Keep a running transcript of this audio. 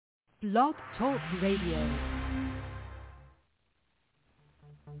Blog Talk Radio.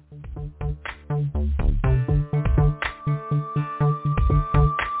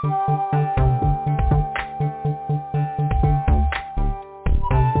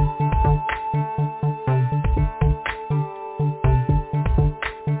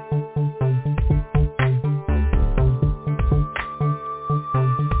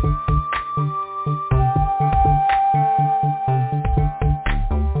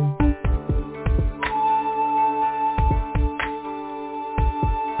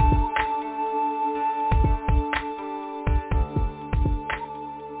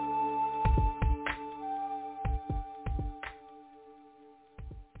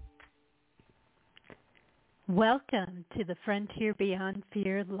 Welcome to the Frontier Beyond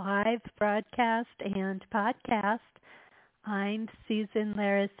Fear live broadcast and podcast. I'm Susan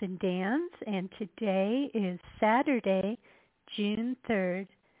Larison Dans, and today is Saturday, June 3rd,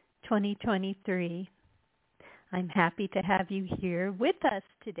 2023. I'm happy to have you here with us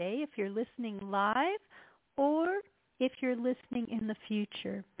today if you're listening live or if you're listening in the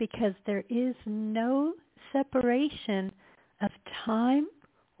future, because there is no separation of time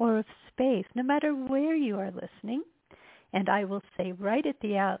or of space, no matter where you are listening. And I will say right at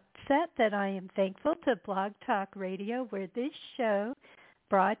the outset that I am thankful to Blog Talk Radio, where this show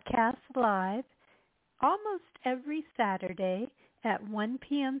broadcasts live almost every Saturday at 1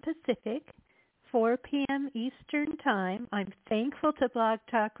 p.m. Pacific, 4 p.m. Eastern Time. I'm thankful to Blog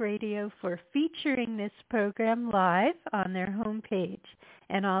Talk Radio for featuring this program live on their homepage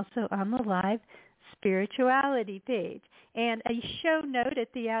and also on the live spirituality page. And a show note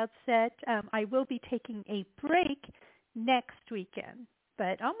at the outset, I will be taking a break next weekend.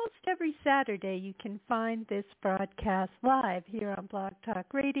 But almost every Saturday you can find this broadcast live here on Blog Talk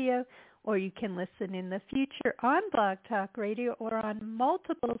Radio, or you can listen in the future on Blog Talk Radio or on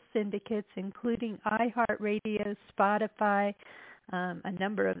multiple syndicates, including iHeartRadio, Spotify, a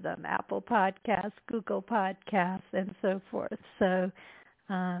number of them, Apple Podcasts, Google Podcasts, and so forth. So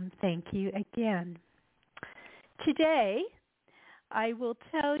thank you again. Today, I will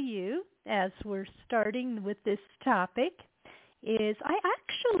tell you, as we're starting with this topic, is I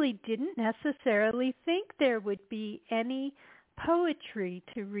actually didn't necessarily think there would be any poetry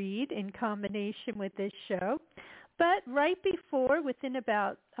to read in combination with this show. But right before, within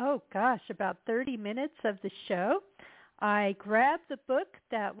about 30 minutes of the show, I grabbed the book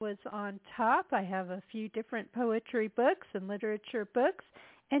that was on top. I have a few different poetry books and literature books,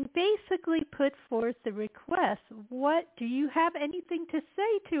 and basically put forth the request, what do you have anything to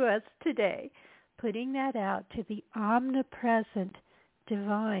say to us today? Putting that out to the omnipresent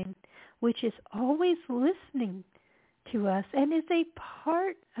divine, which is always listening to us and is a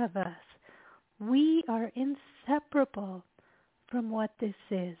part of us. We are inseparable from what this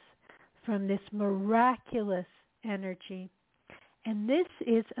is, from this miraculous energy. And this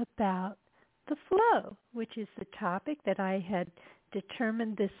is about the flow, which is the topic that I had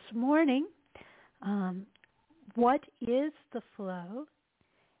determined this morning. What is the flow?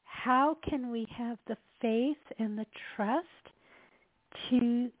 How can we have the faith and the trust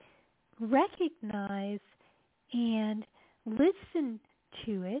to recognize and listen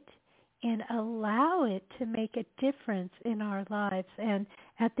to it and allow it to make a difference in our lives? And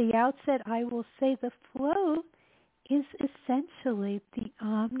at the outset, I will say the flow is essentially the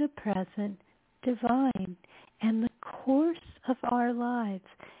omnipresent divine and the course of our lives.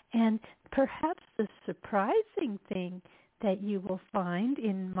 And perhaps the surprising thing that you will find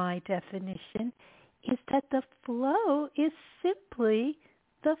in my definition is that the flow is simply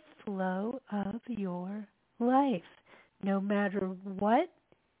the flow of your life, no matter what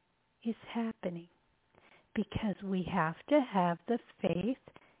is happening, because we have to have the faith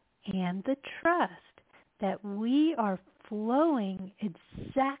and the trust that we are flowing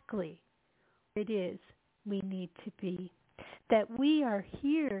exactly where it is we need to be, that we are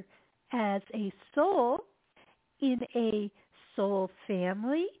here as a soul in a soul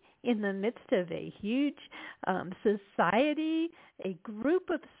family in the midst of a huge society, a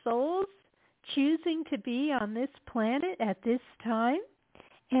group of souls choosing to be on this planet at this time.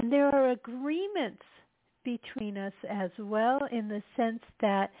 And there are agreements between us as well, in the sense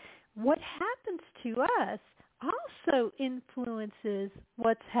that what happens to us also influences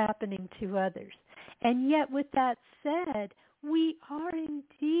what's happening to others. And yet, with that said, we are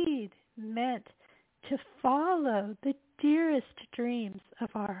indeed meant to follow the dearest dreams of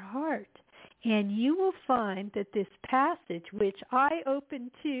our heart. And you will find that this passage, which I opened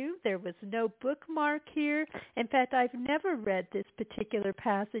to, there was no bookmark here. In fact, I've never read this particular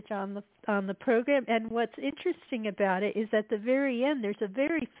passage on the program. And what's interesting about it is at the very end, there's a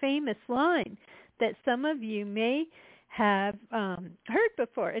very famous line that some of you may have heard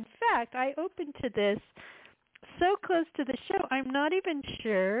before. In fact, I opened to this so close to the show, I'm not even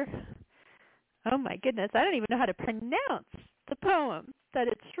sure. Oh my goodness, I don't even know how to pronounce the poem that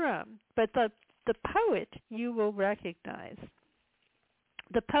it's from, but the poet you will recognize.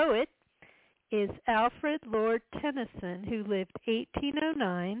 The poet is Alfred Lord Tennyson, who lived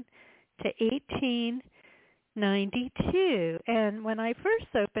 1809 to 1892. And when I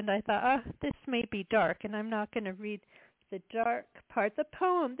first opened, I thought, this may be dark, and I'm not going to read the dark part. The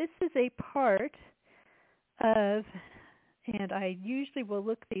poem, this is a part of, and I usually will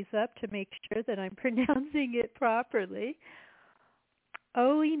look these up to make sure that I'm pronouncing it properly.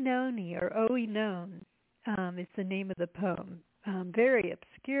 Oenone, or Oenone, is the name of the poem. Very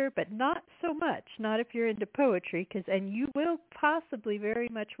obscure, but not so much, not if you're into poetry, and you will possibly very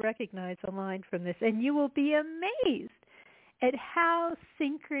much recognize a line from this, and you will be amazed at how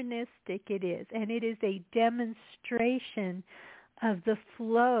synchronistic it is. And it is a demonstration of the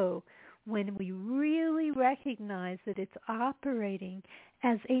flow when we really recognize that it's operating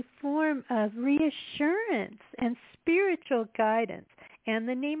as a form of reassurance and spiritual guidance. And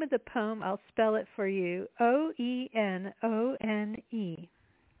the name of the poem, I'll spell it for you, Oenone.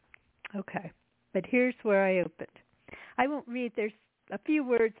 Okay, but here's where I opened. I won't read. There's a few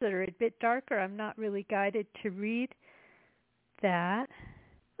words that are a bit darker. I'm not really guided to read that.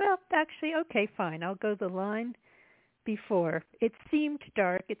 Well, actually, okay, fine. I'll go the line before. It seemed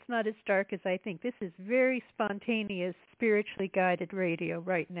dark. It's not as dark as I think. This is very spontaneous, spiritually guided radio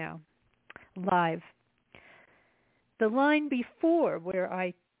right now, live. The line before where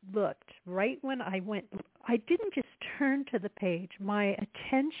I looked, right when I went, I didn't just turn to the page. My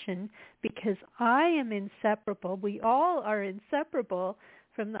attention, because I am inseparable, we all are inseparable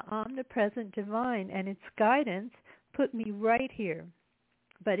from the omnipresent divine and its guidance, put me right here.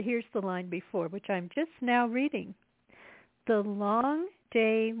 But here's the line before, which I'm just now reading. The long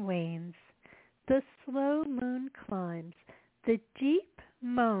day wanes, the slow moon climbs, the deep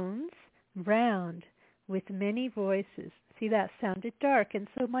moans round with many voices. See, that sounded dark. And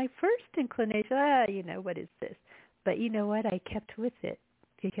so my first inclination, what is this? But you know what? I kept with it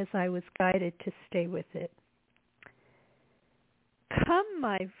because I was guided to stay with it. Come,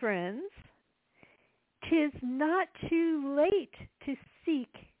 my friends, 'tis not too late to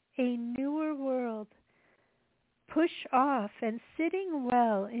seek a newer world. Push off and sitting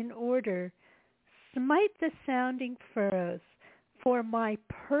well in order, smite the sounding furrows, for my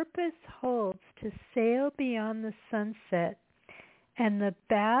purpose holds to sail beyond the sunset and the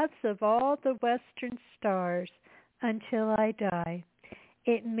baths of all the western stars until I die.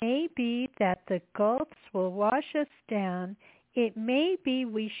 It may be that the gulfs will wash us down. It may be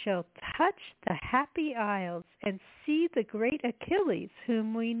we shall touch the happy isles and see the great Achilles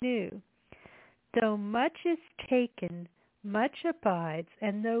whom we knew. Though much is taken, much abides,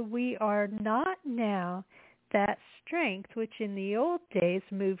 and though we are not now that strength which in the old days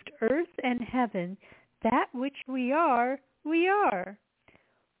moved earth and heaven, that which we are, we are.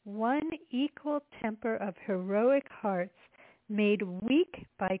 One equal temper of heroic hearts, made weak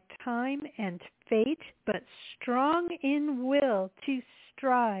by time and fate, but strong in will to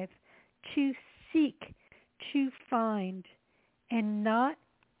strive, to seek, to find, and not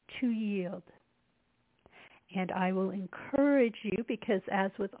to yield. And I will encourage you, because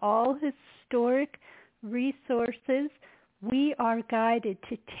as with all historic resources, we are guided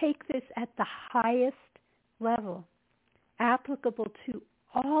to take this at the highest level, applicable to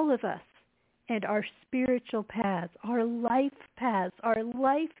all of us and our spiritual paths, our life paths, our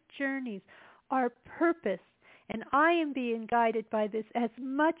life journeys, our purpose. And I am being guided by this as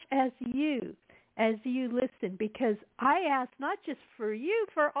much as you listen, because I ask not just for you,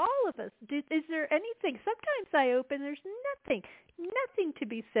 for all of us. Is there anything? Sometimes I open, there's nothing to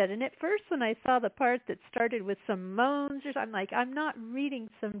be said. And at first when I saw the part that started with some moans, I'm like, I'm not reading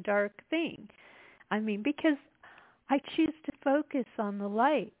some dark thing. I mean, because I choose to focus on the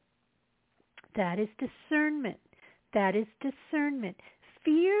light. That is discernment. That is discernment.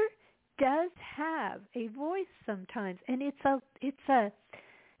 Fear does have a voice sometimes, and it's a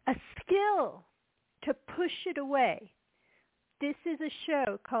skill to push it away. This is a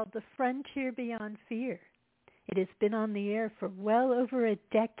show called The Frontier Beyond Fear. It has been on the air for well over a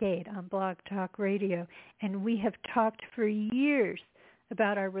decade on Blog Talk Radio, and we have talked for years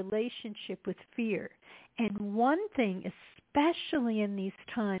about our relationship with fear. And one thing especially in these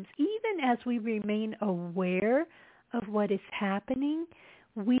times, even as we remain aware of what is happening,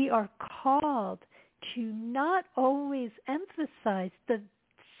 we are called to not always emphasize the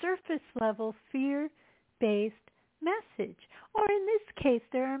surface level fear-based message. Or in this case,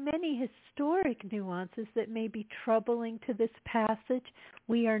 there are many historic nuances that may be troubling to this passage.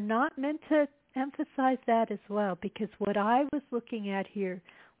 We are not meant to emphasize that as well, because what I was looking at here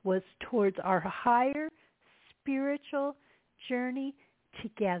was towards our higher spiritual journey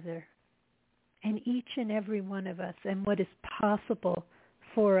together, and each and every one of us, and what is possible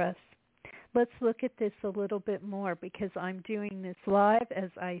for us. Let's look at this a little bit more, because I'm doing this live as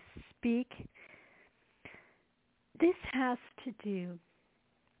I speak. This has to do,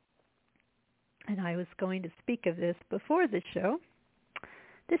 and I was going to speak of this before the show,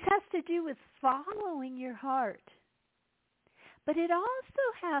 this has to do with following your heart. But it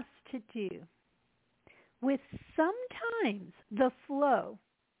also has to do with sometimes the flow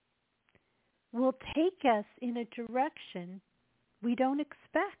will take us in a direction we don't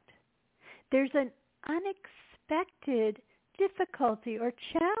expect. There's an unexpected difficulty or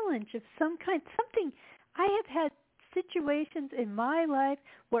challenge of some kind. Something, I have had situations in my life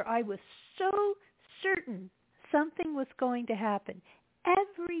where I was so certain something was going to happen.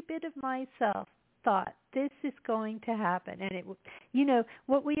 Every bit of myself thought this is going to happen. And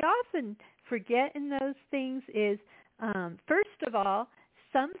what we often forget in those things is, first of all,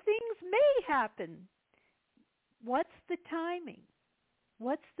 some things may happen. What's the timing?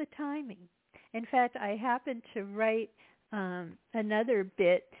 What's the timing? In fact, I happened to write another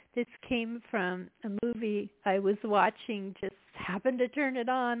bit. This came from a movie I was watching, just happened to turn it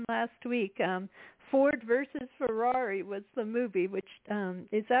on last week. Ford versus Ferrari was the movie, which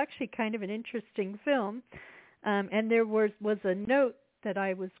is actually kind of an interesting film. And there was a note that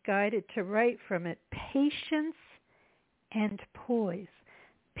I was guided to write from it: patience and poise.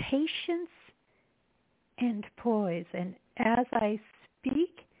 Patience and poise. And as I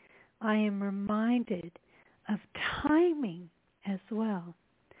speak, I am reminded of timing as well.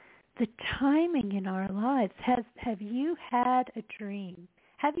 The timing in our lives. Have you had a dream?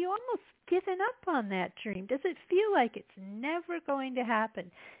 Have you almost given up on that dream? Does it feel like it's never going to happen?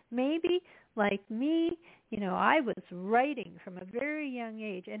 Maybe, like me, I was writing from a very young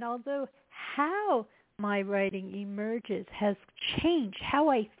age, and although how my writing emerges has changed, how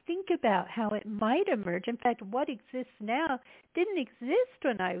I think about how it might emerge. In fact, what exists now didn't exist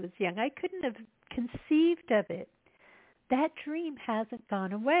when I was young. I couldn't have conceived of it. That dream hasn't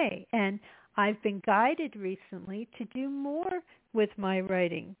gone away, and I've been guided recently to do more with my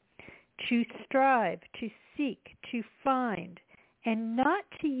writing, to strive, to seek, to find, and not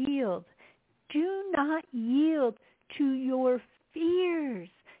to yield. Do not yield to your fears.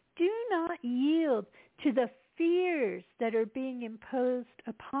 Do not yield to the fears that are being imposed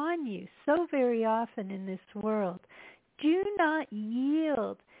upon you so very often in this world. Do not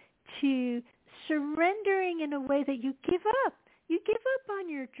yield to surrendering in a way that you give up. You give up on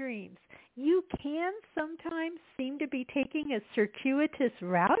your dreams. You can sometimes seem to be taking a circuitous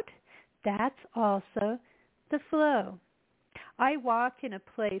route. That's also the flow. I walk in a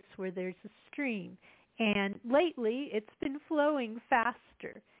place where there's a stream, and lately it's been flowing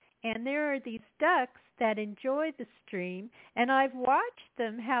faster. And there are these ducks that enjoy the stream, and I've watched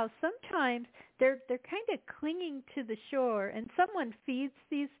them how sometimes they're kind of clinging to the shore, and someone feeds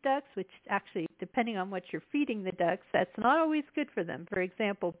these ducks, which actually, depending on what you're feeding the ducks, that's not always good for them. For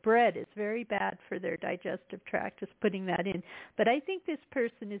example, bread is very bad for their digestive tract, just putting that in. But I think this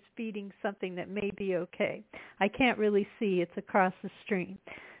person is feeding something that may be okay. I can't really see. It's across the stream.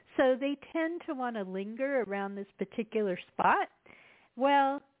 So they tend to want to linger around this particular spot.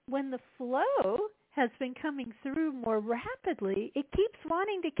 Well, when the flow has been coming through more rapidly, it keeps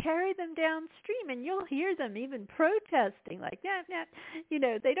wanting to carry them downstream, and you'll hear them even protesting, like, nah,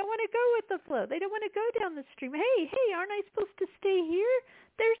 they don't want to go with the flow. They don't want to go down the stream. Hey, aren't I supposed to stay here?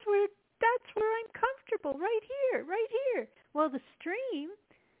 That's where I'm comfortable, right here. Well, the stream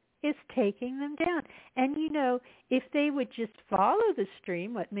is taking them down. And if they would just follow the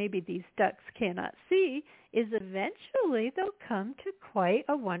stream, what maybe these ducks cannot see is eventually they'll come to quite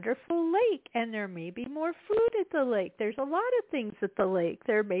a wonderful lake, and there may be more food at the lake. There's a lot of things at the lake.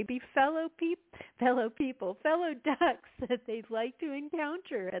 There may be fellow ducks that they'd like to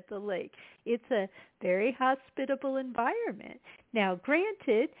encounter at the lake. It's a very hospitable environment. Now,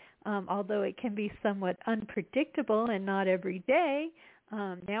 granted, although it can be somewhat unpredictable and not every day,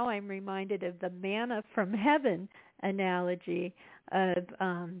 now I'm reminded of the manna from heaven analogy of,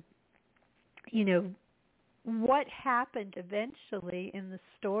 what happened eventually in the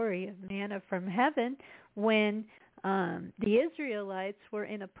story of manna from heaven when the Israelites were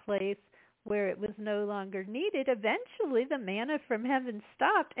in a place where it was no longer needed, eventually the manna from heaven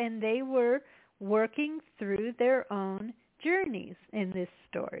stopped, and they were working through their own journeys in this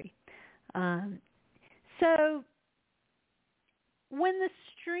story. So when the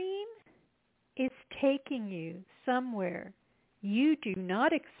stream is taking you somewhere you do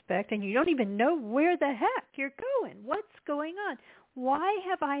not expect, and you don't even know where the heck you're going, what's going on? Why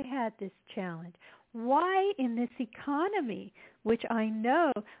have I had this challenge? Why in this economy, which I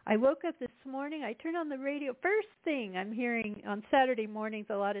know, I woke up this morning, I turned on the radio, first thing I'm hearing on Saturday mornings,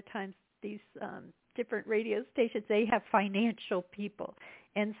 a lot of times these different radio stations, they have financial people.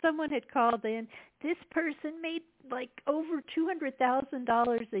 And someone had called in, this person made like over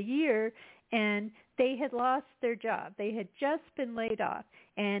 $200,000 a year, and they had lost their job. They had just been laid off.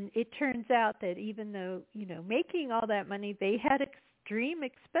 And it turns out that even though, making all that money, they had extreme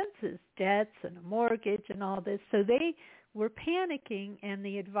expenses, debts and a mortgage and all this. So they were panicking, and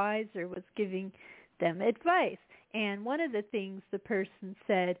the advisor was giving them advice. And one of the things the person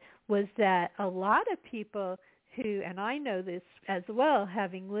said was that a lot of people who, and I know this as well,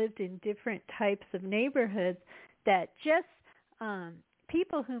 having lived in different types of neighborhoods, that just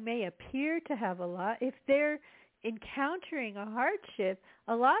people who may appear to have a lot, if they're encountering a hardship,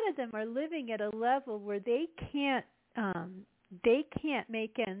 a lot of them are living at a level where they can't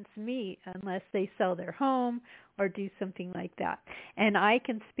make ends meet unless they sell their home or do something like that. And I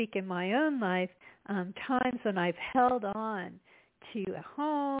can speak in my own life, times when I've held on to a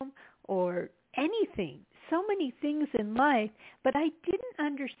home or anything, so many things in life, but I didn't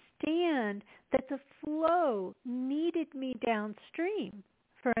understand that the flow needed me downstream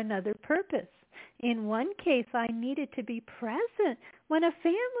for another purpose. In one case, I needed to be present when a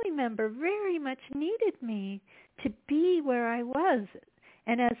family member very much needed me to be where I was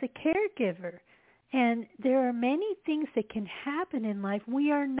and as a caregiver. And there are many things that can happen in life.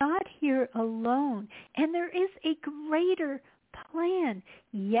 We are not here alone, and there is a greater plan.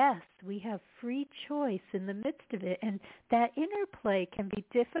 Yes, we have free choice in the midst of it, and that interplay can be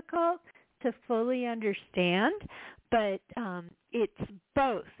difficult to fully understand, but it's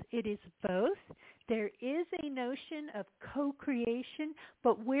both. It is both. There is a notion of co-creation,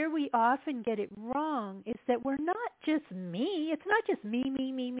 but where we often get it wrong is that we're not just me. It's not just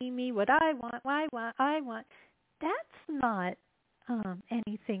me, what I want. That's not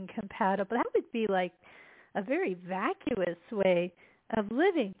anything compatible. That would be like a very vacuous way of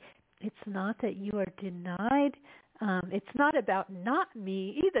living. It's not that you are denied. It's not about not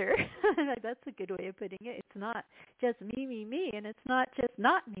me either. That's a good way of putting it. It's not just me, and it's not just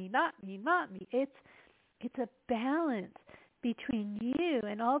not me. It's a balance between you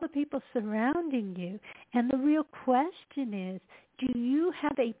and all the people surrounding you. And the real question is, do you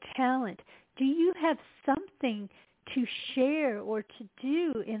have a talent? Do you have something to share or to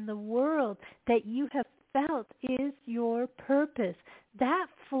do in the world that you have felt is your purpose? That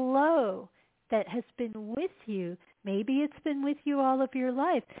flow that has been with you, maybe it's been with you all of your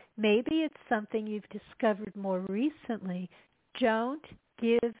life. Maybe it's something you've discovered more recently. Don't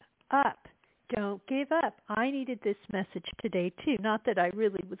give up. Don't give up. I needed this message today too. Not that I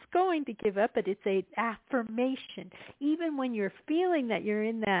really was going to give up, but it's an affirmation. Even when you're feeling that you're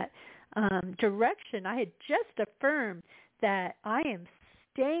in that direction, I had just affirmed that I am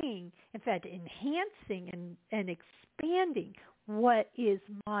staying, in fact, enhancing and expanding what is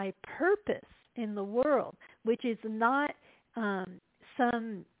my purpose in the world, which is not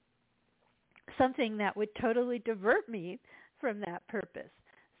something that would totally divert me from that purpose.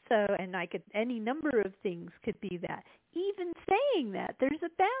 So, and any number of things could be that. Even saying that, there's a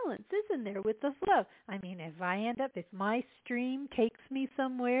balance, isn't there, with the flow? I mean, if my stream takes me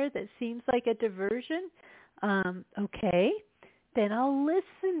somewhere that seems like a diversion, okay, then I'll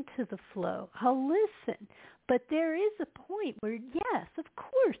listen to the flow. I'll listen. But there is a point where, yes, of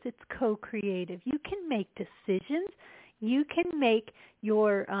course, it's co-creative. You can make decisions. You can make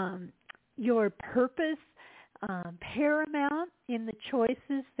your purpose paramount in the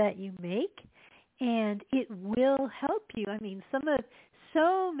choices that you make, and it will help you. I mean,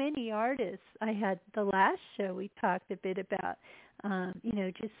 so many artists, I had the last show we talked a bit about,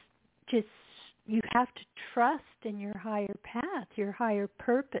 just you have to trust in your higher path, your higher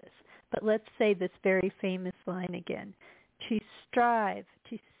purpose. But let's say this very famous line again: to strive,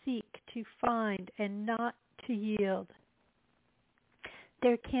 to seek, to find, and not to yield.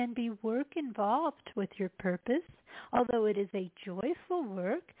 There can be work involved with your purpose, although it is a joyful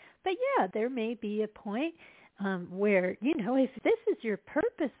work. But yeah, there may be a point where, if this is your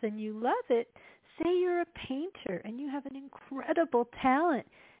purpose and you love it, say you're a painter and you have an incredible talent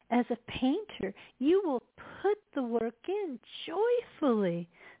as a painter, you will put the work in joyfully.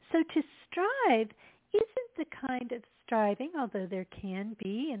 So to strive isn't the kind of striving, although there can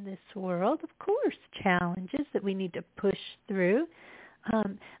be in this world, of course, challenges that we need to push through.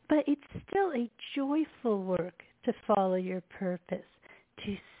 But it's still a joyful work to follow your purpose,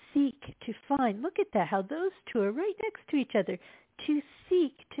 to seek, to find. Look at that, how those two are right next to each other. To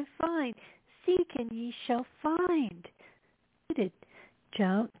seek, to find. Seek and ye shall find.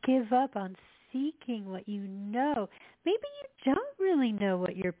 Don't give up on seeking what you know. Maybe you don't really know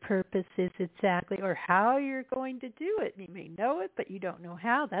what your purpose is exactly or how you're going to do it. You may know it, but you don't know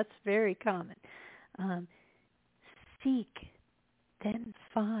how. That's very common. Seek, then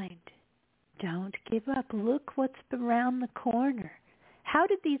find. Don't give up. Look what's around the corner. How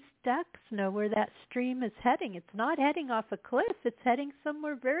did these ducks know where that stream is heading? It's not heading off a cliff. It's heading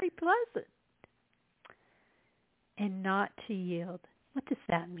somewhere very pleasant. And not to yield. What does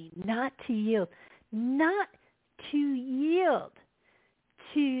that mean? Not to yield. Not to yield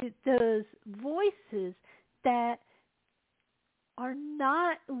to those voices that are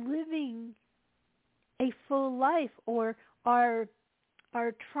not living a full life or are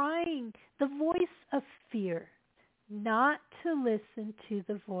trying, the voice of fear. Not to listen to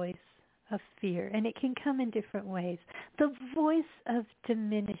the voice of fear. And it can come in different ways. The voice of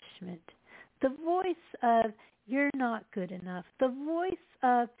diminishment. The voice of you're not good enough. The voice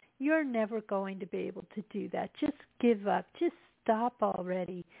of you're never going to be able to do that. Just give up. Just stop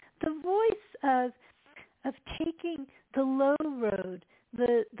already. The voice of taking the low road,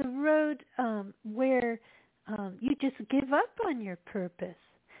 the road where you just give up on your purpose.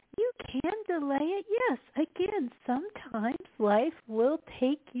 You can delay it, yes. Again, sometimes life will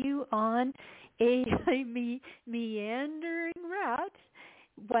take you on a meandering route,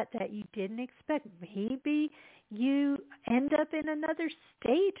 what that you didn't expect. Maybe you end up in another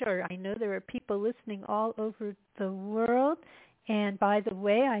state, or I know there are people listening all over the world. And by the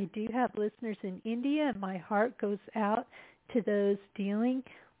way, I do have listeners in India, and my heart goes out to those dealing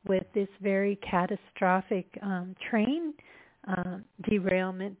with this very catastrophic train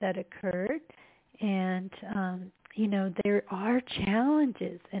derailment that occurred. And, there are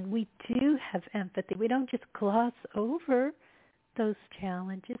challenges, and we do have empathy. We don't just gloss over those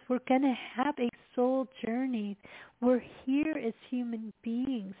challenges. We're going to have a soul journey. We're here as human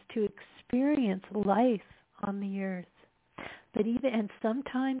beings to experience life on the earth. And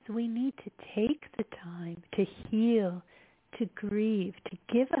sometimes we need to take the time to heal, to grieve, to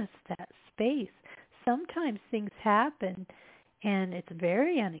give us that space. Sometimes things happen and it's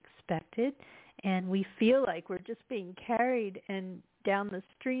very unexpected and we feel like we're just being carried and down the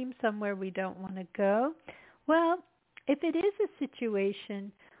stream somewhere we don't want to go. Well, if it is a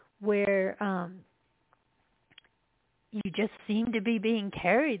situation where you just seem to be being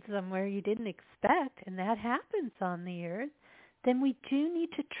carried somewhere you didn't expect, and that happens on the earth, then we do need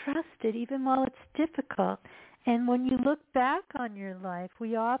to trust it even while it's difficult. And when you look back on your life,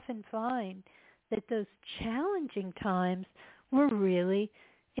 we often find that those challenging times were really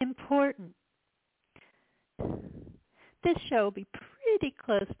important. This show will be pretty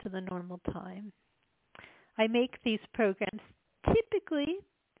close to the normal time. I make these programs typically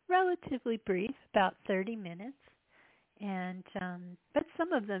relatively brief, about 30 minutes, and but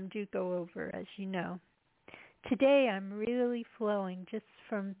some of them do go over, as you know. Today I'm really flowing just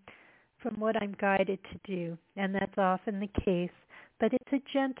from what I'm guided to do, and that's often the case, but it's a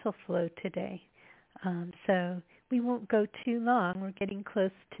gentle flow today. So we won't go too long. We're getting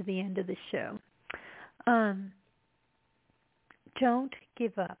close to the end of the show. Don't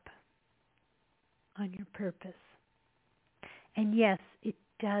give up on your purpose. And yes, it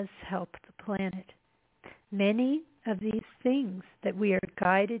does help the planet. Many of these things that we are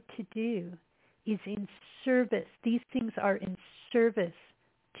guided to do is in service. These things are in service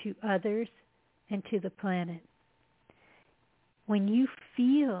to others and to the planet. When you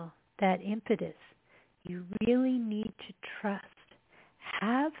feel that impetus, you really need to trust.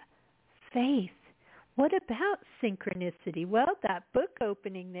 Have faith. What about synchronicity? Well, that book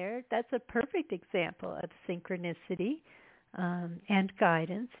opening there, that's a perfect example of synchronicity and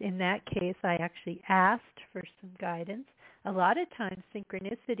guidance. In that case, I actually asked for some guidance. A lot of times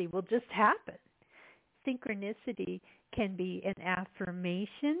synchronicity will just happen. Synchronicity can be an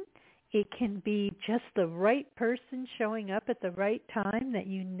affirmation. It can be just the right person showing up at the right time that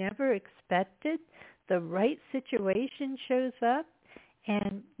you never expected. The right situation shows up.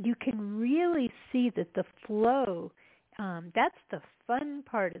 And you can really see that the flow, that's the fun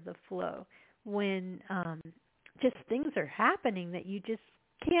part of the flow, when just things are happening that you just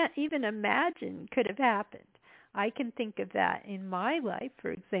can't even imagine could have happened. I can think of that in my life,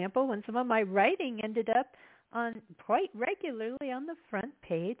 for example, when some of my writing ended up on quite regularly on the front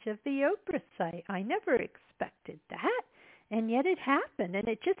page of the Oprah site. I never expected that. And yet it happened, and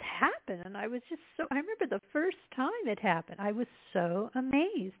it just happened. And I was just I remember the first time it happened, I was so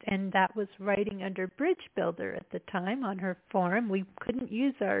amazed. And that was writing under Bridge Builder at the time on her forum. We couldn't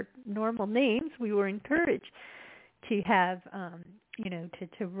use our normal names. We were encouraged to have,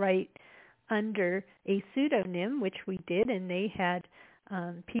 to write under a pseudonym, which we did. And they had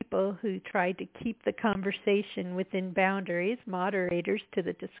people who tried to keep the conversation within boundaries, moderators to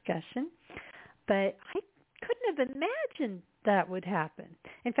the discussion. But I couldn't have imagined that would happen.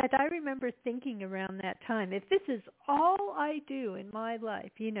 In fact, I remember thinking around that time, if this is all I do in my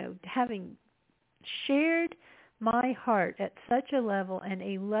life, having shared my heart at such a level and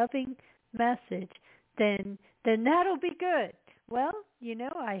a loving message, then that'll be good. Well,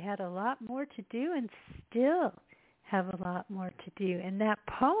 I had a lot more to do and still have a lot more to do. And that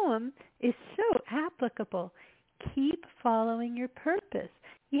poem is so applicable. Keep following your purpose.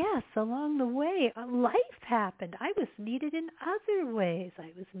 Yes, along the way, life happened. I was needed in other ways.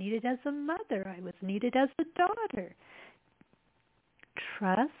 I was needed as a mother. I was needed as a daughter.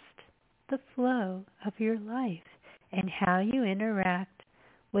 Trust the flow of your life and how you interact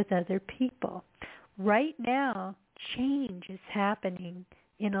with other people. Right now, change is happening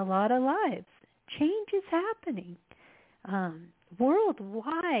in a lot of lives. Change is happening.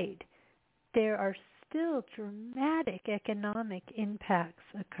 Worldwide, there are still dramatic economic impacts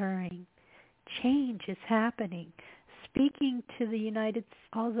occurring. Change is happening. Speaking to the United States,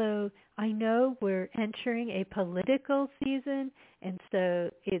 although I know we're entering a political season, and so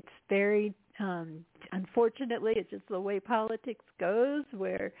it's very, unfortunately, it's just the way politics goes,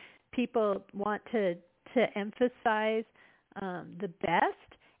 where people want to emphasize the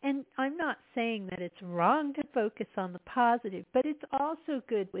best. And I'm not saying that it's wrong to focus on the positive, but it's also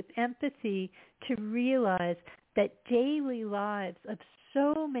good with empathy to realize that daily lives of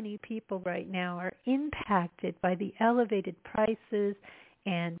so many people right now are impacted by the elevated prices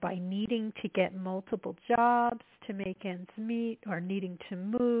and by needing to get multiple jobs to make ends meet or needing to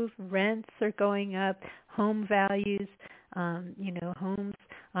move. Rents are going up, home values, homes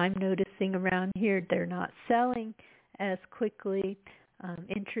I'm noticing around here, they're not selling as quickly.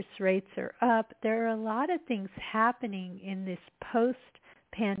 Interest rates are up. There are a lot of things happening in this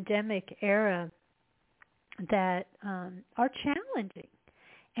post-pandemic era that are challenging.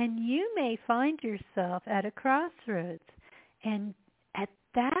 And you may find yourself at a crossroads. And at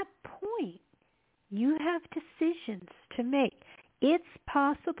that point, you have decisions to make. It's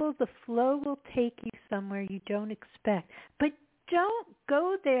possible the flow will take you somewhere you don't expect. But don't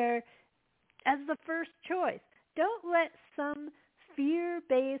go there as the first choice. Don't let some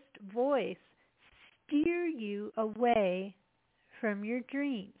fear-based voice steer you away from your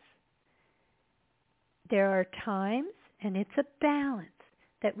dreams. There are times, and it's a balance,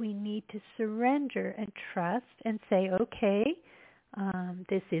 that we need to surrender and trust and say, okay,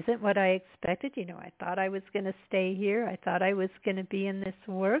 this isn't what I expected. I thought I was going to stay here. I thought I was going to be in this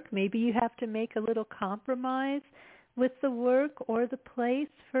work. Maybe you have to make a little compromise with the work or the place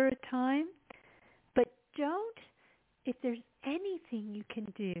for a time. But don't, if there's anything you can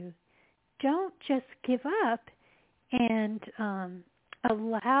do, don't just give up and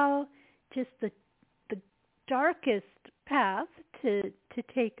allow just the darkest path to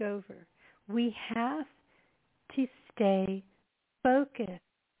take over. We have to stay focused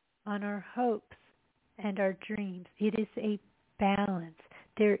on our hopes and our dreams. It is a balance.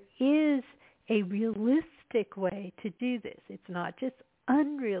 There is a realistic way to do this. It's not just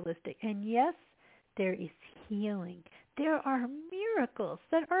unrealistic. And yes, there is healing. There are miracles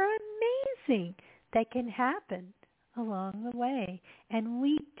that are amazing that can happen along the way. And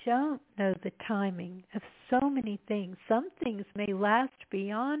we don't know the timing of so many things. Some things may last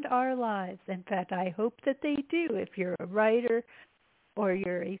beyond our lives. In fact, I hope that they do. If you're a writer or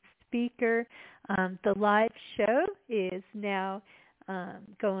you're a speaker, the live show is now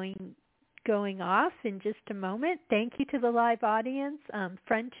going off in just a moment. Thank you to the live audience.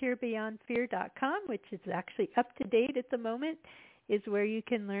 FrontierBeyondFear.com, which is actually up to date at the moment, is where you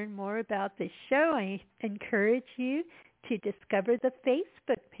can learn more about this show. I encourage you to discover the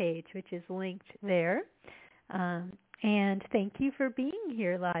Facebook page, which is linked there. And thank you for being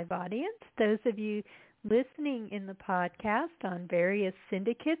here, live audience. Those of you listening in the podcast on various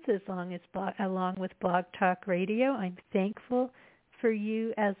syndicates, along with Blog Talk Radio, I'm thankful for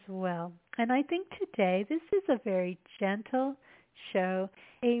you as well. And I think today this is a very gentle show,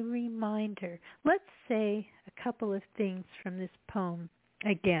 a reminder. Let's say a couple of things from this poem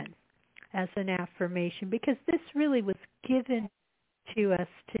again. as an affirmation, because this really was given to us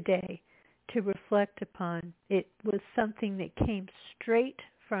today to reflect upon. It was something that came straight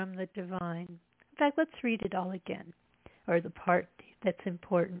from the divine. In fact, let's read it all again, or the part that's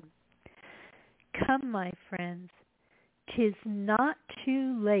important. Come, my friends, 'tis not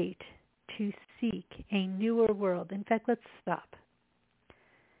too late to seek a newer world. In fact, let's stop.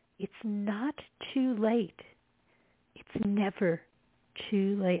 It's not too late. It's never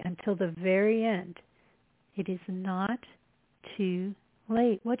too late until the very end. It is not too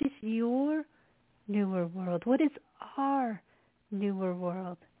late. What is your newer world? What is our newer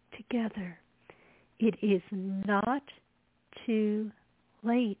world together? It is not too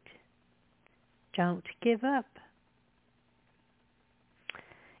late. Don't give up.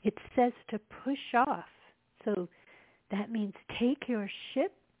 It says to push off. So that means take your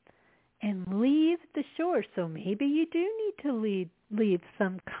ship and leave the shore. So maybe you do need to leave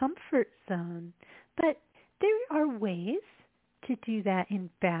some comfort zone. But there are ways to do that in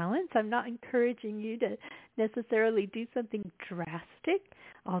balance. I'm not encouraging you to necessarily do something drastic,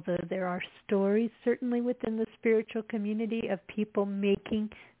 although there are stories certainly within the spiritual community of people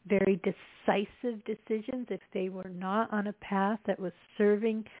making very decisive decisions if they were not on a path that was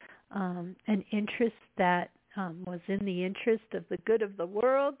serving an interest that was in the interest of the good of the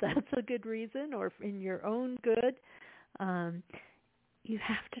world. That's a good reason, or in your own good. You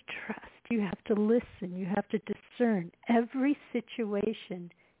have to trust. You have to listen. You have to discern. Every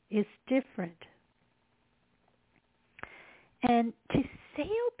situation is different. And to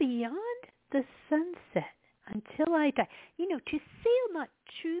sail beyond the sunset until I die. To sail not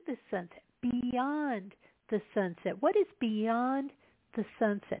to the sunset, beyond the sunset. What is beyond the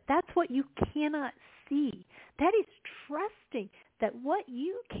sunset? That's what you cannot see. That is trusting that what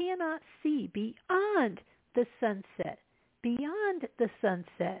you cannot see beyond the sunset,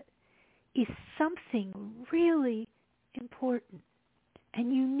 is something really important.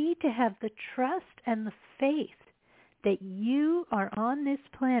 And you need to have the trust and the faith that you are on this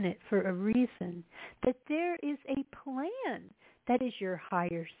planet for a reason, that there is a plan that is your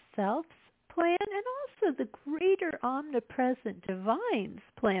higher self's plan and also the greater omnipresent divine's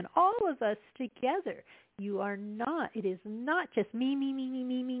plan, all of us together. It is not just me.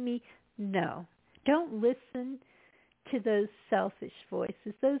 No. Don't listen to those selfish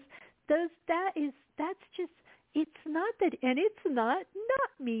voices. It's not that, and it's not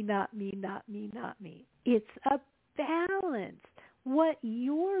me. It's a balance. What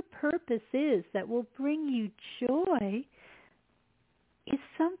your purpose is that will bring you joy is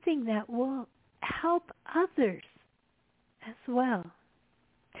something that will help others as well.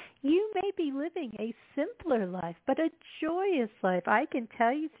 You may be living a simpler life, but a joyous life. I can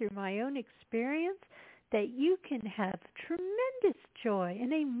tell you through my own experience that you can have tremendous joy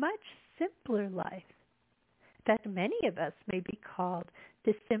in a much simpler life. In fact, many of us may be called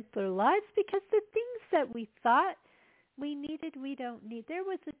to simpler lives because the things that we thought we needed, we don't need. There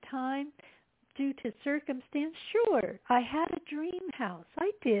was a time, due to circumstance, sure, I had a dream house.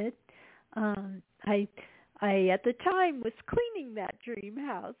 I did. I at the time was cleaning that dream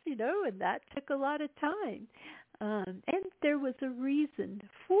house, and that took a lot of time. And there was a reason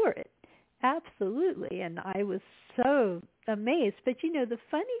for it. Absolutely. And I was so amazed. But the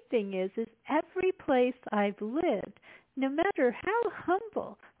funny thing is every place I've lived, no matter how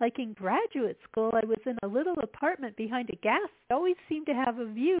humble, like in graduate school, I was in a little apartment behind a gas. I always seemed to have a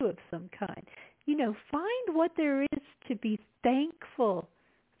view of some kind. Find what there is to be thankful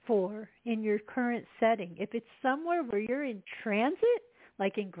for in your current setting. If it's somewhere where you're in transit,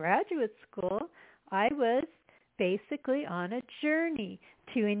 like in graduate school, I was basically on a journey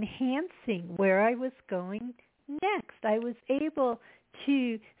to enhancing where I was going next. I was able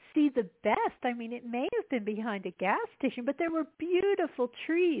to see the best. It may have been behind a gas station, but there were beautiful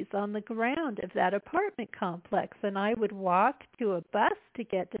trees on the ground of that apartment complex, and I would walk to a bus to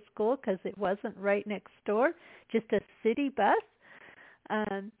get to school because it wasn't right next door, just a city bus.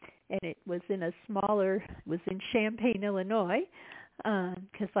 And it was in Champaign, Illinois,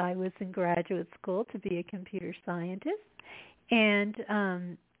 because I was in graduate school to be a computer scientist. And,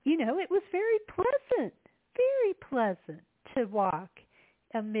 it was very pleasant to walk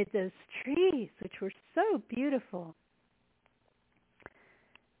amid those trees, which were so beautiful.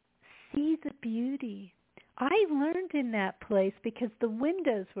 See the beauty. I learned in that place because the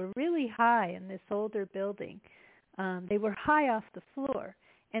windows were really high in this older building. They were high off the floor.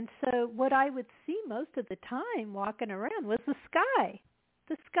 And so what I would see most of the time walking around was the sky.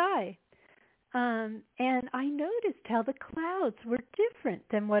 And I noticed how the clouds were different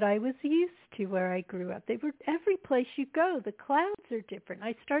than what I was used to where I grew up. They were every place you go. The clouds are different.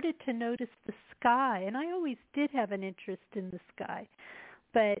 I started to notice the sky, and I always did have an interest in the sky.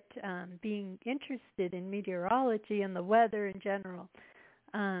 But being interested in meteorology and the weather in general.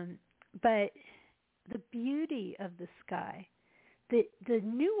 But the beauty of the sky, the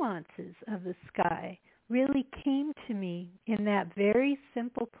nuances of the sky really came to me in that very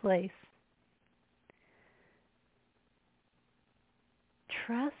simple place.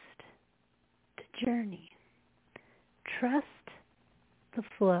 Trust the journey. Trust the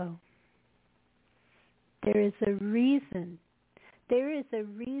flow. There is a reason. There is a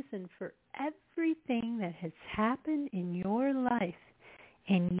reason for everything that has happened in your life.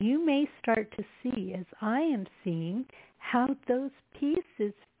 And you may start to see, as I am seeing, how those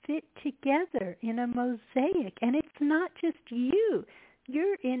pieces fit together in a mosaic. And it's not just you.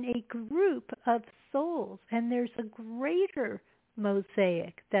 You're in a group of souls, and there's a greater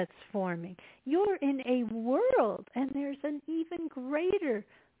mosaic that's forming. You're in a world, and there's an even greater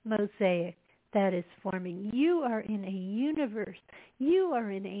mosaic that is forming. You are in a universe. You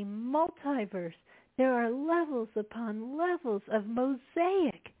are in a multiverse. There are levels upon levels of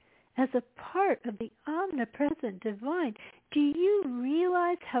mosaic as a part of the omnipresent divine. Do you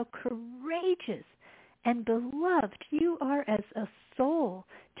realize how courageous and beloved you are as a soul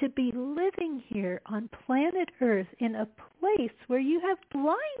to be living here on planet Earth in a place where you have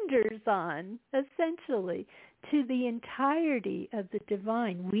blinders on, essentially, to the entirety of the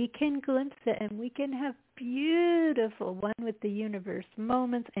divine? We can glimpse it, and we can have beautiful one with the universe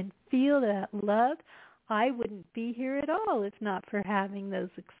moments and feel that love. I wouldn't be here at all if not for having those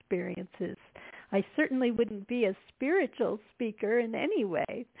experiences. I certainly wouldn't be a spiritual speaker in any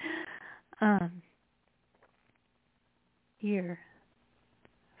way. Here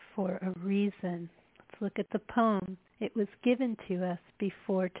for a reason. Let's look at the poem. It was given to us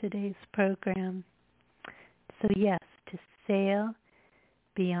before today's program. So yes, to sail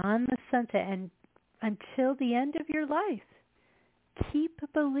beyond the sunset and until the end of your life. Keep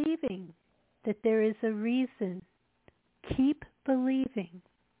believing that there is a reason. Keep believing.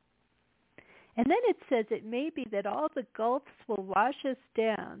 And then it says it may be that all the gulfs will wash us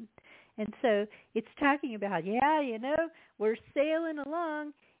down. And so it's talking about, we're sailing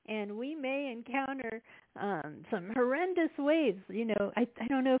along and we may encounter some horrendous waves. I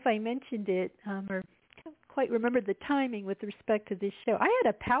don't know if I mentioned it or can't quite remember the timing with respect to this show. I had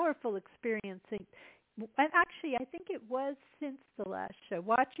a powerful experience, actually I think it was since the last show,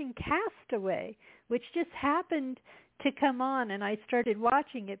 watching Castaway, which just happened to come on, and I started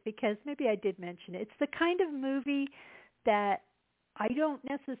watching it because maybe I did mention it. It's the kind of movie that I don't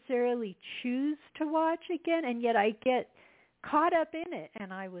necessarily choose to watch again, and yet I get caught up in it.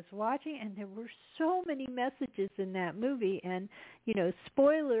 And I was watching, and there were so many messages in that movie. And,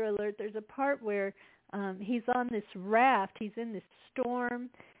 spoiler alert, there's a part where he's on this raft. He's in this storm,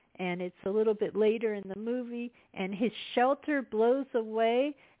 and it's a little bit later in the movie, and his shelter blows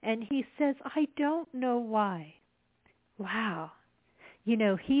away, and he says, I don't know why. Wow.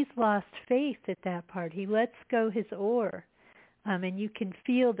 He's lost faith at that part. He lets go his oar. And you can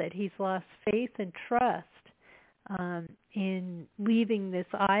feel that he's lost faith and trust in leaving this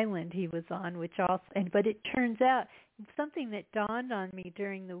island he was on, but it turns out something that dawned on me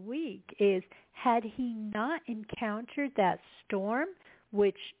during the week is, had he not encountered that storm,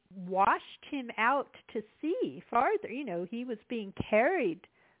 which washed him out to sea farther, he was being carried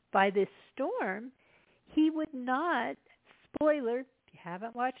by this storm, he would not, spoiler, if you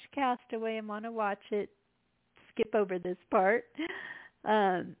haven't watched Castaway and want to watch it, skip over this part,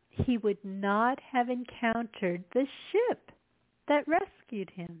 he would not have encountered the ship that rescued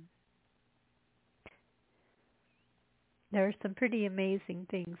him. There are some pretty amazing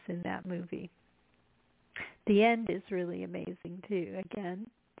things in that movie. The end is really amazing too. Again,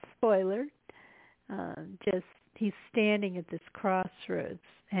 spoiler, he's standing at this crossroads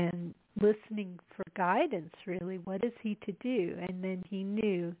and listening for guidance, really. What is he to do? And then he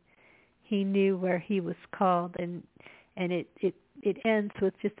knew where he was called, and it ends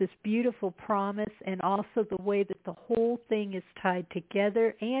with just this beautiful promise, and also the way that the whole thing is tied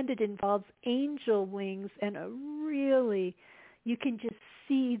together, and it involves angel wings and you can just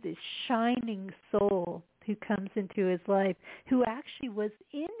see this shining soul who comes into his life, who actually was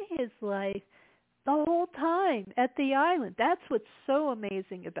in his life the whole time at the island. That's what's so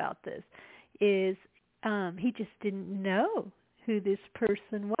amazing about this, is he just didn't know who this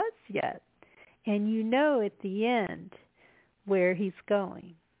person was yet. And at the end where he's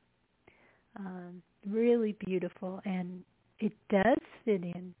going. Really beautiful, and it does fit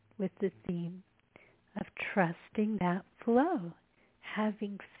in with the theme of trusting that flow,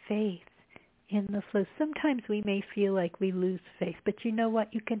 having faith in the flow. Sometimes we may feel like we lose faith, but you know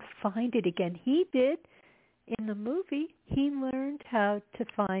what? You can find it again. He did in the movie. He learned how to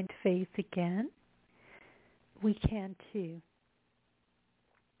find faith again. We can too.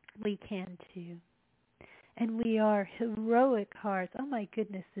 We can too. And we are heroic hearts. Oh my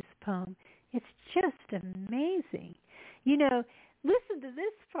goodness, this poem. It's just amazing. You know, listen to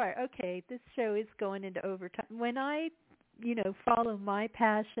this part. Okay, this show is going into overtime. When I, follow my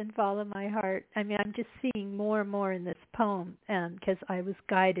passion, follow my heart, I mean, I'm just seeing more and more in this poem because I was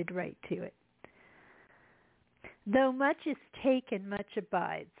guided right to it. Though much is taken, much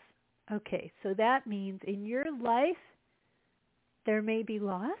abides. Okay, so that means in your life, there may be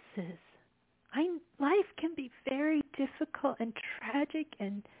losses. Life can be very difficult and tragic,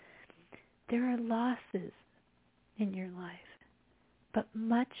 and there are losses in your life. But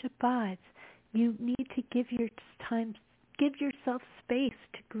much abides. You need to give yourself space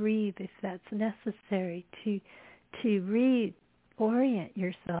to grieve if that's necessary, to reorient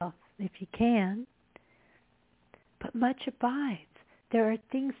yourself if you can. But much abides. There are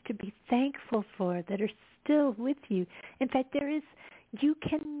things to be thankful for that are still with you. In fact, you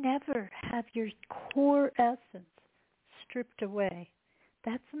can never have your core essence stripped away.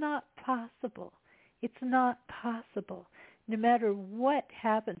 That's not possible. It's not possible. No matter what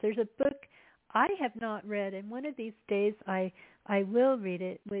happens. There's a book I have not read, and one of these days I will read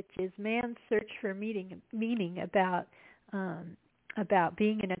it, which is Man's Search for Meaning about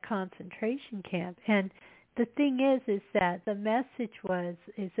being in a concentration camp. And the thing is that the message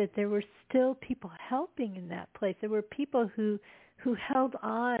is that there were still people helping in that place. There were people who held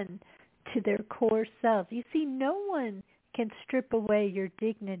on to their core selves. You see, no one can strip away your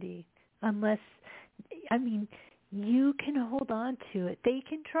dignity unless, you can hold on to it. They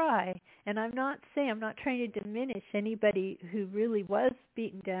can try. And I'm not trying to diminish anybody who really was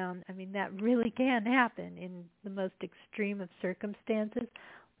beaten down. I mean, that really can happen in the most extreme of circumstances.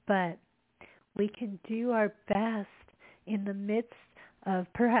 But we can do our best in the midst of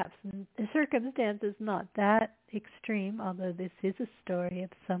perhaps the circumstances not that extreme, although this is a story of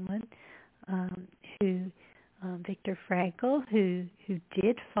someone Viktor Frankl, who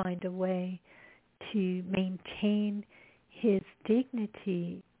did find a way to maintain his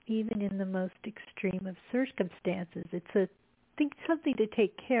dignity even in the most extreme of circumstances. It's something to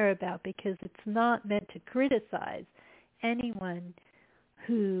take care about, because it's not meant to criticize anyone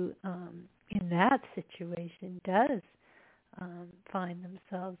who in that situation does find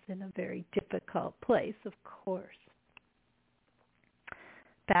themselves in a very difficult place, of course.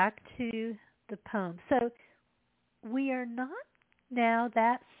 Back to the poem. So we are not now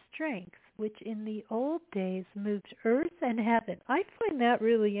that strength which in the old days moved earth and heaven. I find that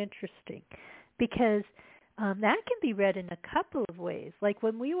really interesting, because that can be read in a couple of ways. Like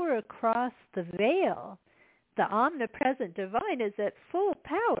when we were across the veil, the omnipresent divine is at full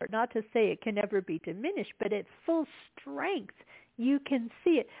power. Not to say it can never be diminished, but at full strength. You can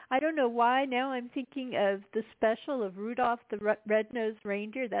see it. I don't know why now I'm thinking of the special of Rudolph the Red-Nosed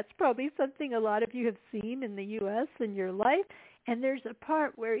Reindeer. That's probably something a lot of you have seen in the U.S. in your life. And there's a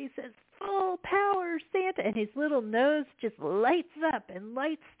part where he says, "Full power, Santa," and his little nose just lights up and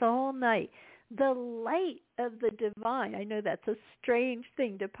lights the whole night. The light of the divine. I know that's a strange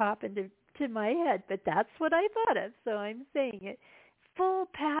thing to pop into my head, but that's what I thought of, so I'm saying it. Full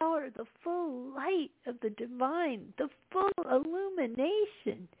power, the full light of the divine, the full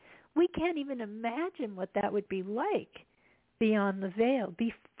illumination. We can't even imagine what that would be like beyond the veil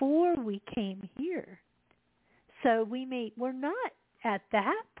before we came here. So we're not at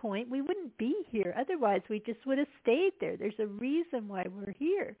that point. We wouldn't be here. Otherwise, we just would have stayed there. There's a reason why we're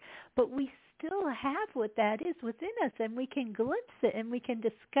here. But we still have what that is within us, and we can glimpse it, and we can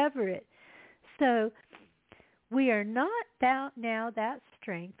discover it. So we are not now that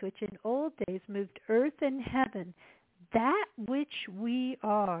strength which in old days moved earth and heaven. That which we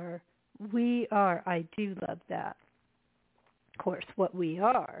are. I do love that. Of course, what we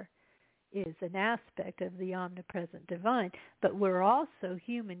are is an aspect of the omnipresent divine, but we're also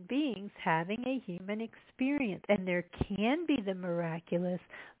human beings having a human experience, and there can be the miraculous,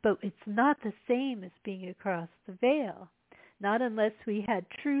 but it's not the same as being across the veil, not unless we had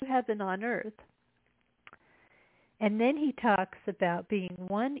true heaven on earth. And then he talks about being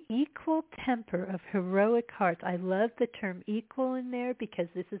one equal temper of heroic hearts. I love the term equal in there, because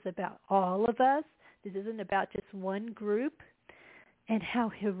this is about all of us. This isn't about just one group. And how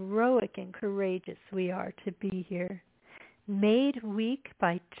heroic and courageous we are to be here. Made weak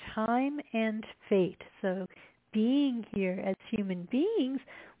by time and fate. So being here as human beings,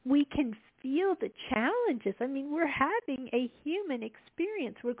 we can feel the challenges. I mean, we're having a human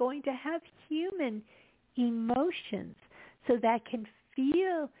experience. We're going to have human emotions. So that can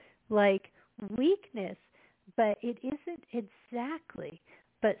feel like weakness, but it isn't exactly,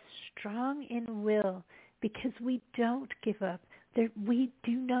 but strong in will, because we don't give up. We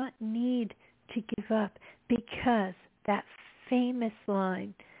do not need to give up, because that famous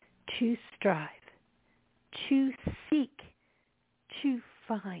line, to strive, to seek, to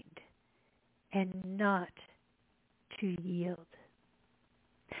find, and not to yield.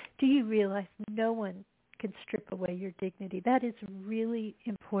 Do you realize no one can strip away your dignity? That is really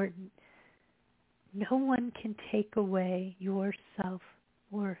important. No one can take away your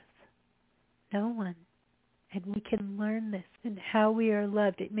self-worth. No one. And we can learn this and how we are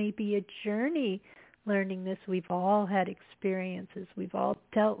loved. It may be a journey learning this. We've all had experiences. We've all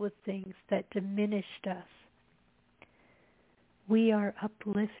dealt with things that diminished us. We are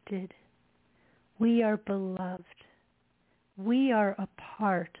uplifted. We are beloved. We are a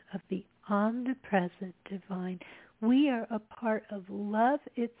part of the omnipresent divine. We are a part of love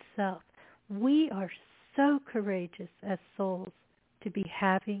itself. We are so courageous as souls to be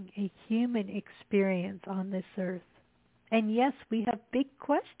having a human experience on this earth. And yes, we have big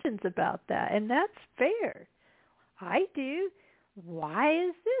questions about that, and that's fair. I do. Why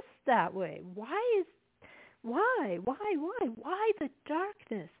is this that way? Why the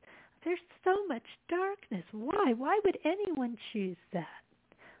darkness? There's so much darkness. Why? Why would anyone choose that?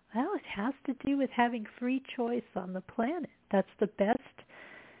 Well, it has to do with having free choice on the planet. That's the best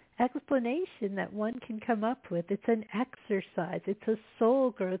explanation that one can come up with. It's an exercise. It's a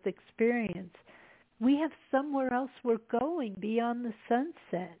soul growth experience. We have somewhere else we're going beyond the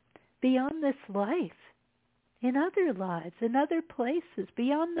sunset, beyond this life, in other lives, in other places,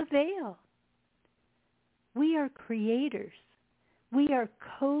 beyond the veil. We are creators. We are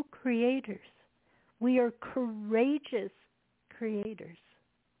co-creators. We are courageous creators.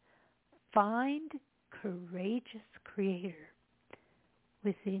 Find courageous creator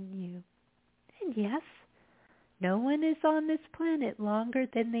within you. And yes, no one is on this planet longer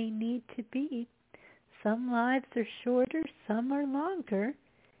than they need to be. Some lives are shorter, some are longer,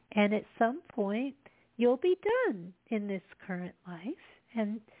 and at some point you'll be done in this current life,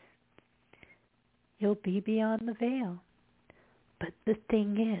 and you'll be beyond the veil. But the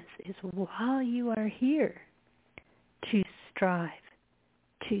thing is while you are here, to strive,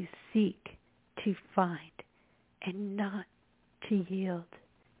 to seek, to find, and not to yield.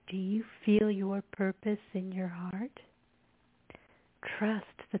 Do you feel your purpose in your heart? Trust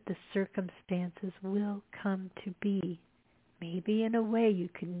that the circumstances will come to be, maybe in a way you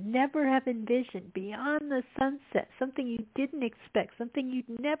could never have envisioned, beyond the sunset, something you didn't expect, something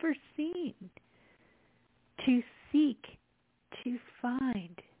you'd never seen. To seek, to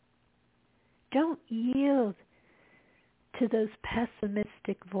find. Don't yield to those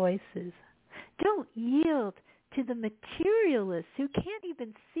pessimistic voices. Don't yield to the materialists who can't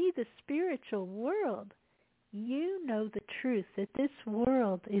even see the spiritual world. You know the truth that this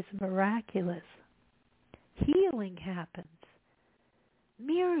world is miraculous. Healing happens.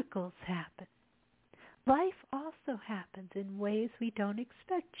 Miracles happen. Life also happens in ways we don't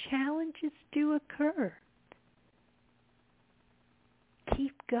expect. Challenges do occur.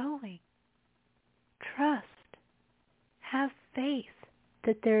 Keep going. Trust. Have faith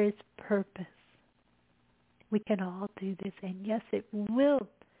that there is purpose. We can all do this, and yes, it will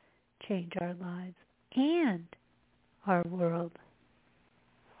change our lives and our world.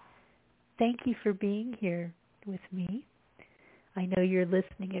 Thank you for being here with me. I know you're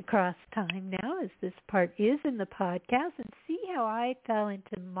listening across time now, as this part is in the podcast, and see how I fell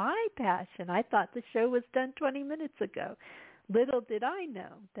into my passion. I thought the show was done 20 minutes ago. Little did I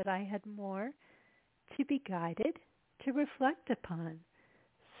know that I had more to be guided, to reflect upon,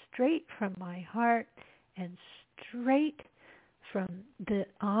 straight from my heart and straight from the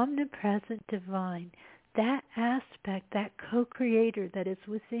omnipresent divine, that aspect, that co-creator that is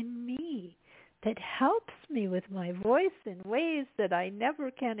within me, that helps me with my voice in ways that I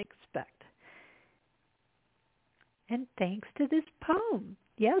never can expect. And thanks to this poem.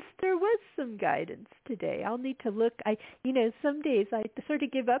 Yes, there was some guidance today. I'll need to look. Some days I sort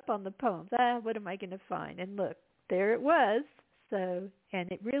of give up on the poems. What am I going to find? And look, there it was. So,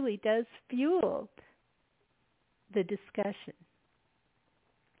 and it really does fuel the discussion.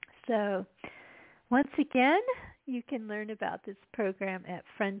 So, once again, you can learn about this program at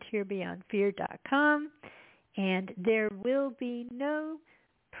frontierbeyondfear.com, and there will be no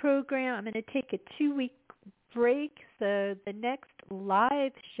program. I'm going to take a 2-week break, so the next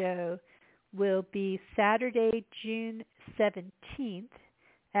live show will be Saturday, June 17th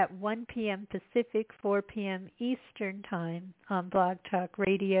at 1 p.m. Pacific, 4 p.m. Eastern Time on Blog Talk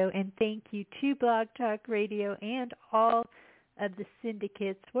Radio. And thank you to Blog Talk Radio and all of the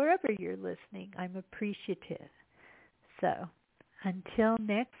syndicates, wherever you're listening. I'm appreciative. So, until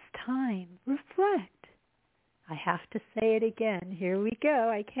next time, reflect. I have to say it again. Here we go.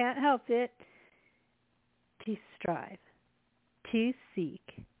 I can't help it. To strive, to seek,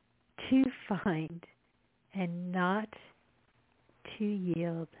 to find, and not to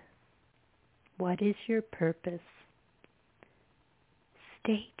yield. What is your purpose?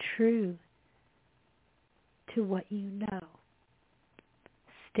 Stay true to what you know.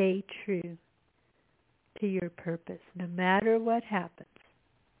 Stay true to your purpose, no matter what happens.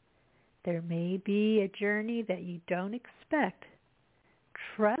 There may be a journey that you don't expect.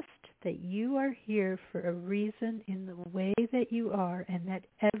 Trust that you are here for a reason in the way that you are, and that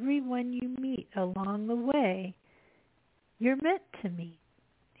everyone you meet along the way, you're meant to meet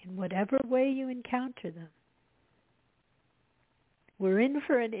in whatever way you encounter them. We're in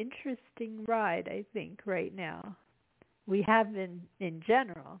for an interesting ride, I think, right now. We have been in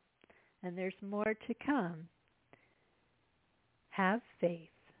general, and there's more to come. Have faith.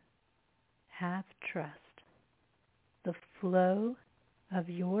 Have trust. The flow of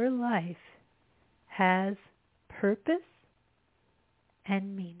your life has purpose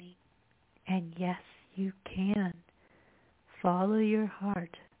and meaning. And yes, you can. Follow your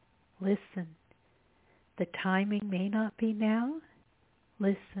heart. Listen. The timing may not be now.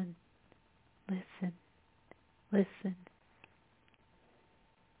 Listen. Listen. Listen.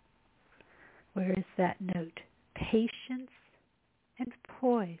 Where is that note? Patience and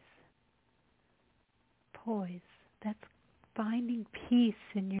poise. Poise. That's finding peace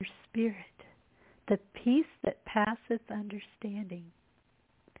in your spirit. The peace that passeth understanding.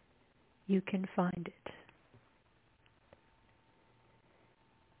 You can find it.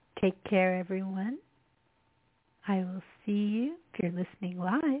 Take care, everyone. I will see you if you're listening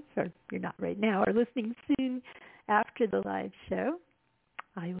live, or if you're not right now, or listening soon after the live show.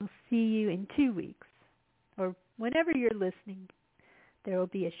 I will see you in 2 weeks, or whenever you're listening. There will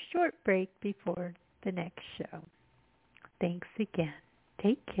be a short break before the next show. Thanks again.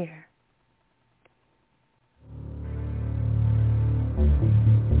 Take care.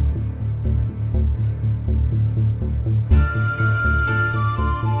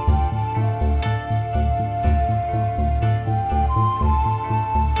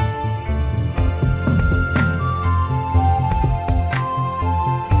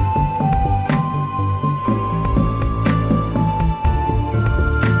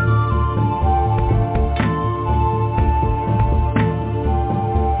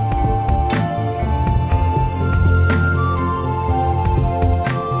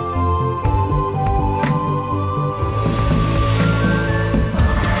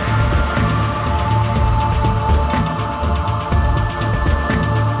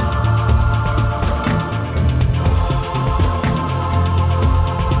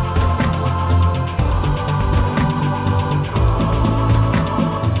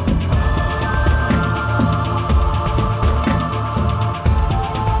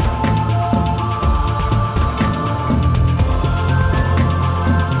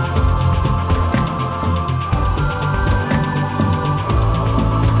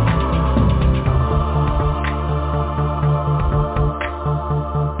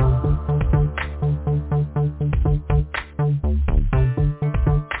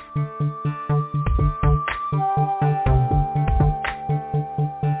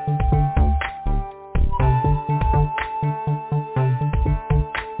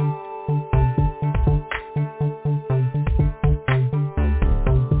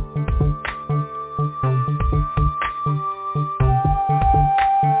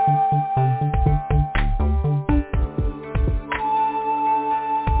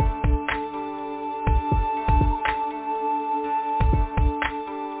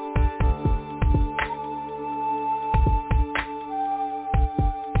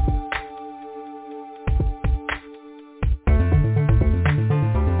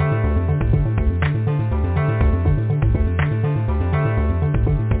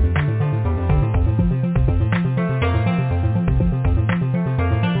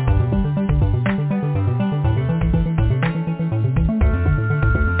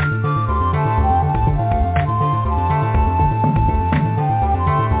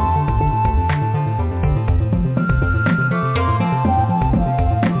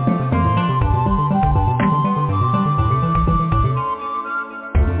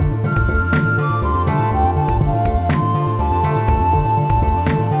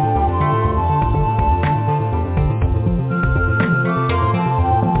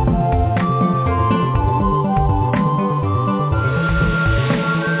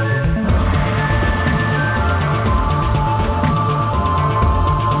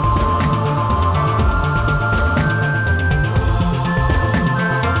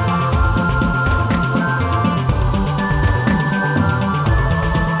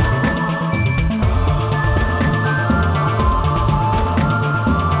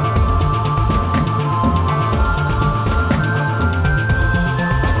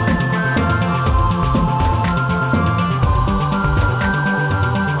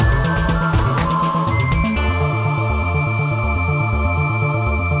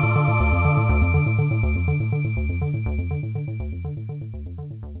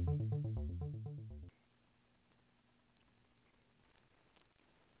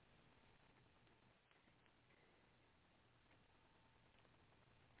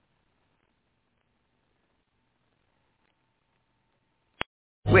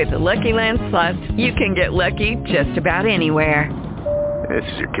 With the Lucky Land Slots, you can get lucky just about anywhere. This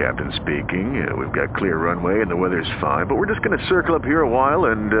is your captain speaking. We've got clear runway and the weather's fine, but we're just going to circle up here a while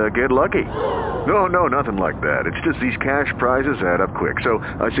and get lucky. No, nothing like that. It's just these cash prizes add up quick. So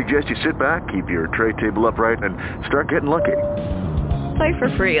I suggest you sit back, keep your tray table upright, and start getting lucky. Play for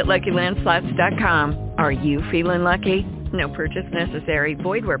free at LuckyLandSlots.com. Are you feeling lucky? No purchase necessary.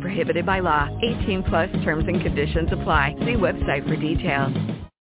 Void where prohibited by law. 18+ terms and conditions apply. See website for details.